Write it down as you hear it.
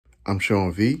I'm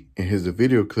showing V, and here's a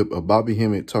video clip of Bobby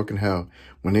Hemmitt talking how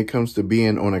when it comes to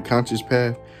being on a conscious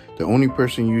path, the only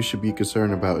person you should be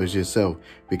concerned about is yourself,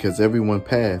 because everyone's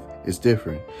path is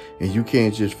different, and you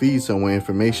can't just feed someone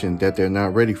information that they're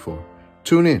not ready for.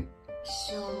 Tune in.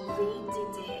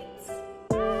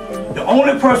 The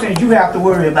only person you have to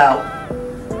worry about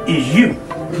is you.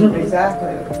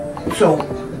 Exactly. So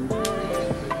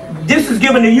this is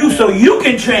given to you so you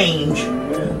can change,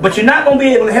 but you're not going to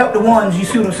be able to help the ones, you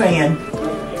see what I'm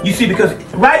saying? You see, because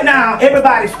right now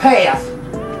everybody's path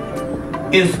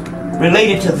is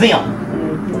related to them.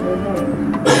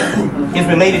 It's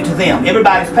related to them.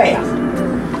 Everybody's path.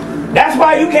 That's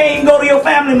why you can't even go to your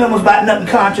family members about nothing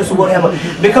conscious or whatever,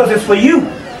 because it's for you.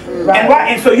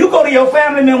 Right. And so you go to your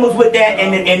family members with that,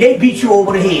 and they beat you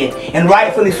over the head, and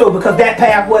rightfully so, because that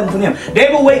path wasn't for them. They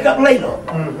will wake up later.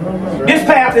 This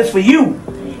path is for you.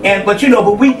 But you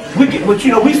know, we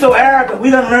so arrogant.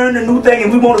 We done learned a new thing,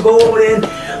 and we want to go over there. And,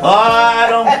 I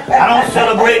don't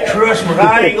celebrate Christmas.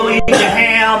 I ain't gonna eat the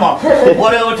ham or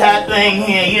whatever type thing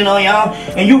here, you know, y'all.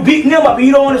 And you beating them up, and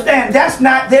you don't understand. That's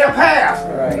not their path.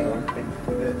 Right.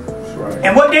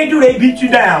 And what they do, they beat you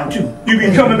down too. You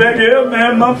be coming back here,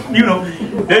 man. You know,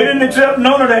 they didn't accept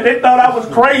none of that. They thought I was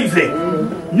crazy.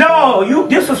 No,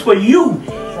 this is for you.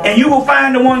 And you will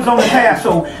find the ones on the path.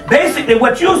 So basically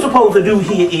what you're supposed to do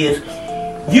here is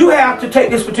you have to take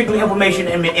this particular information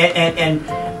and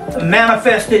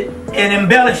manifest it and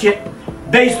embellish it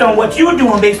based on what you're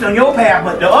doing, based on your path.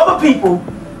 But the other people,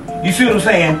 you see what I'm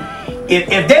saying,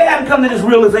 if they haven't come to this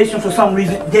realization for some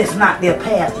reason, that's not their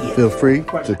path yet. Feel free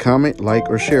to comment, like,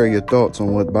 or share your thoughts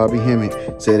on what Bobby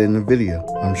Hemmitt said in the video.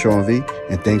 I'm Sean V,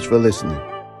 and thanks for listening.